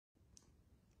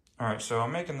All right, so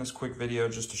I'm making this quick video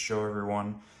just to show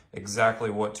everyone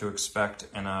exactly what to expect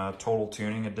in a Total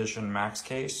Tuning Edition Max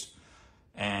case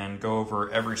and go over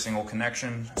every single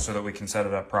connection so that we can set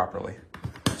it up properly.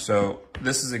 So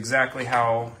this is exactly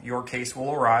how your case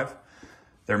will arrive.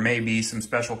 There may be some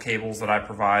special cables that I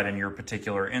provide in your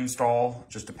particular install,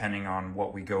 just depending on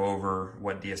what we go over,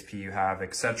 what DSP you have,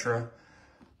 etc.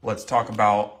 Let's talk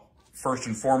about, first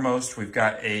and foremost, we've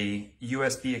got a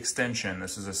USB extension.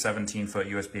 This is a 17-foot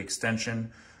USB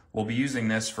extension. We'll be using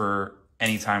this for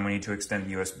any time we need to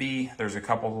extend USB. There's a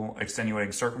couple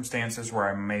extenuating circumstances where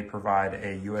I may provide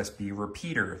a USB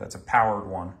repeater. That's a powered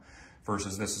one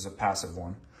versus this is a passive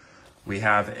one. We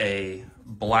have a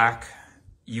black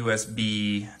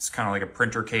USB, it's kind of like a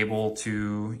printer cable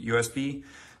to USB.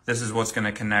 This is what's going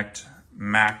to connect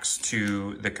Max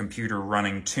to the computer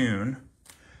running Tune.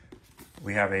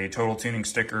 We have a Total Tuning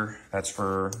sticker. That's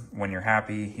for when you're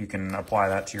happy. You can apply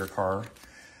that to your car.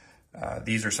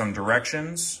 These are some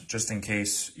directions, just in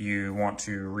case you want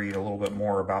to read a little bit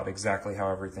more about exactly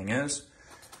how everything is.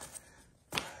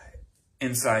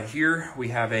 Inside here, we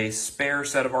have a spare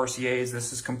set of RCAs.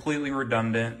 This is completely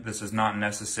redundant. This is not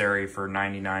necessary for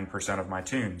 99% of my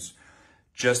tunes.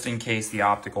 Just in case the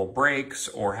optical breaks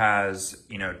or has,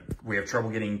 we have trouble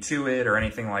getting to it or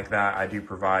anything like that, I do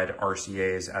provide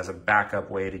RCAs as a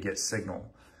backup way to get signal.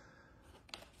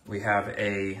 We have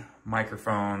a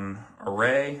microphone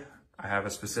array. I have a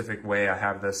specific way I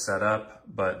have this set up,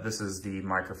 but this is the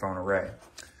microphone array.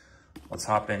 Let's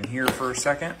hop in here for a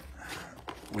second.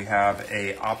 We have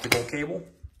a optical cable,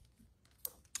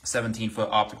 17-foot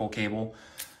optical cable.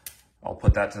 I'll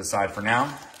put that to the side for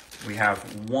now. We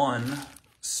have one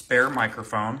spare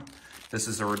microphone. This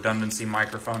is a redundancy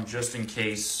microphone just in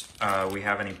case we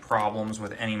have any problems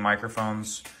with any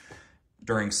microphones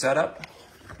during setup.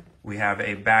 We have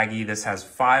a baggie. This has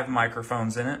 5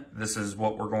 microphones in it. This is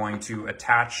what we're going to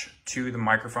attach to the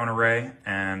microphone array,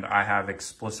 and I have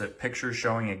explicit pictures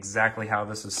showing exactly how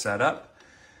this is set up.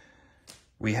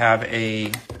 We have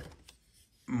a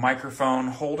microphone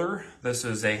holder. This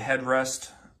is a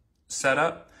headrest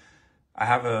setup. I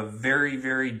have a very,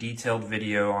 very detailed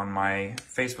video on my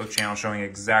Facebook channel showing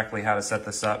exactly how to set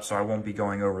this up, so I won't be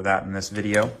going over that in this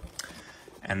video.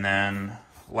 And then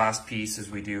last piece is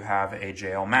we do have a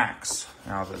JL Max.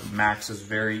 Now the Max is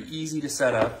very easy to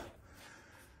set up.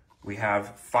 We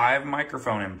have 5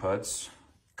 microphone inputs,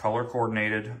 color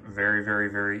coordinated, very, very,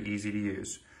 very easy to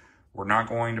use. We're not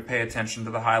going to pay attention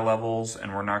to the high levels,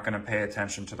 and we're not going to pay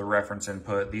attention to the reference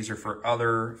input. These are for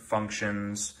other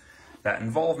functions that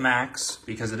involve Max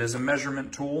because it is a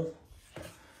measurement tool,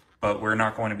 but we're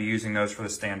not going to be using those for the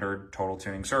standard Total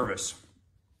Tuning service.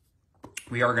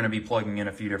 We are going to be plugging in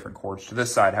a few different cords to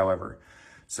this side, however.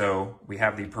 So we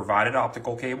have the provided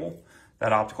optical cable.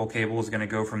 That optical cable is going to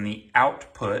go from the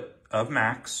output of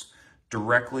Max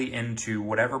directly into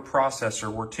whatever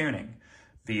processor we're tuning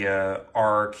via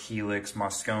ARC, Helix,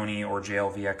 Moscone, or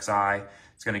JLVXI.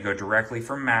 It's going to go directly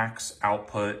from Max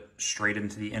output straight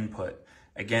into the input.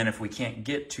 Again, if we can't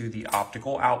get to the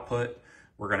optical output,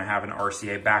 we're going to have an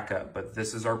RCA backup, but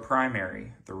this is our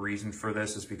primary. The reason for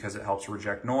this is because it helps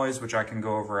reject noise, which I can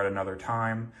go over at another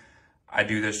time. I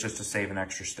do this just to save an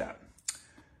extra step.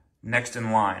 Next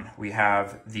in line, we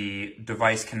have the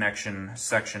device connection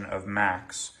section of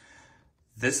Max.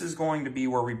 This is going to be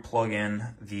where we plug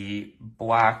in the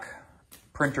black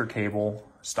printer cable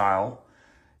style,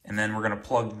 and then we're going to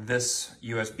plug this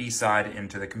USB side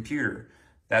into the computer.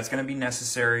 That's going to be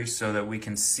necessary so that we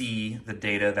can see the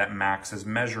data that Max is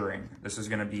measuring. This is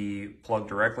going to be plugged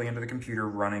directly into the computer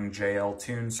running JL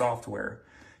Tune software.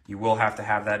 You will have to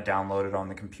have that downloaded on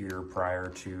the computer prior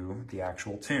to the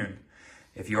actual tune.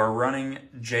 If you are running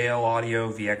JL Audio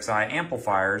VXI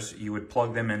amplifiers, you would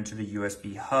plug them into the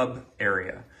USB hub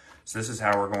area. So this is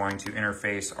how we're going to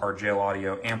interface our JL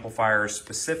Audio amplifiers.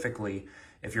 Specifically,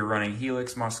 if you're running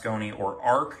Helix, Moscone, or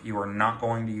ARC, you are not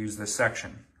going to use this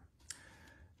section.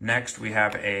 Next, we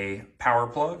have a power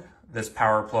plug. This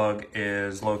power plug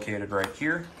is located right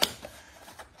here.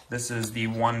 This is the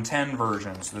 110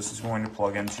 version, so this is going to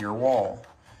plug into your wall.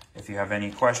 If you have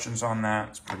any questions on that,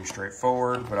 it's pretty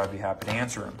straightforward, but I'd be happy to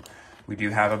answer them. We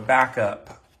do have a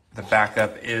backup. The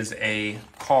backup is a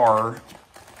car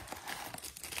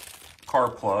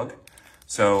plug.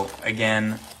 So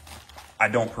again, I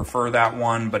don't prefer that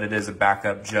one, but it is a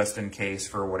backup just in case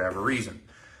for whatever reason.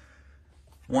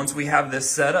 Once we have this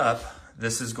set up,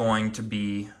 this is going to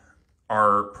be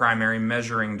our primary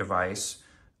measuring device.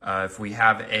 If we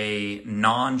have a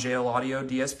non-JL Audio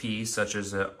DSP, such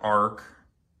as an ARC,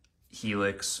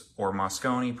 Helix, or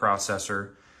Moscone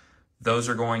processor, those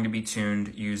are going to be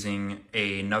tuned using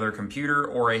another computer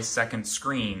or a second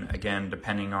screen, again,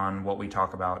 depending on what we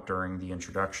talk about during the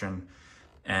introduction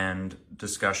and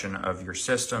discussion of your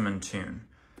system and tune.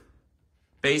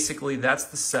 Basically, that's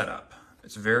the setup.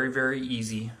 It's very, very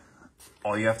easy.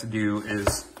 All you have to do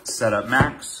is set up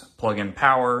max, plug in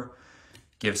power,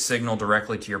 give signal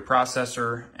directly to your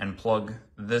processor, and plug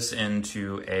this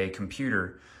into a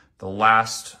computer. The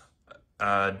last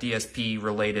DSP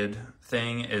related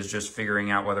thing is just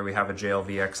figuring out whether we have a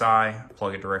JLVXI,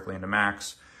 plug it directly into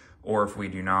max, or if we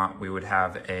do not, we would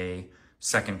have a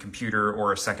second computer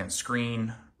or a second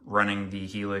screen running the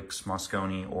Helix,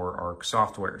 Moscone, or ARC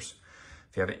softwares.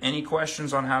 If you have any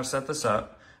questions on how to set this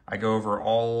up, I go over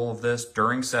all of this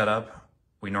during setup.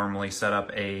 We normally set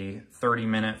up a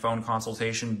 30-minute phone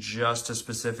consultation just to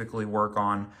specifically work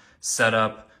on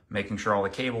setup, making sure all the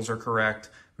cables are correct,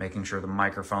 making sure the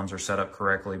microphones are set up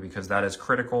correctly, because that is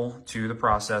critical to the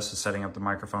process of setting up the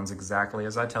microphones exactly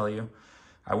as I tell you.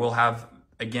 I will have,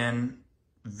 again,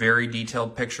 very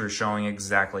detailed pictures showing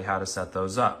exactly how to set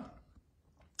those up.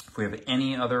 If we have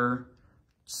any other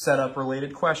setup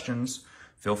related questions,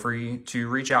 feel free to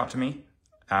reach out to me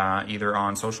either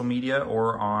on social media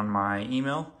or on my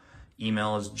email.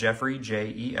 Email is Jeffrey,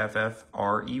 Jeffrey,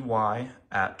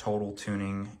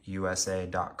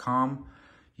 @totaltuningusa.com.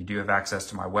 You do have access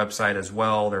to my website as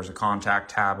well. There's a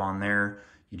contact tab on there.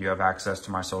 You do have access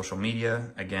to my social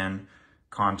media. Again,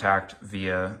 contact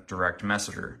via direct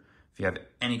messenger. If you have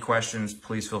any questions,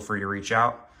 please feel free to reach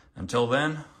out. Until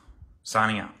then,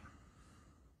 signing out.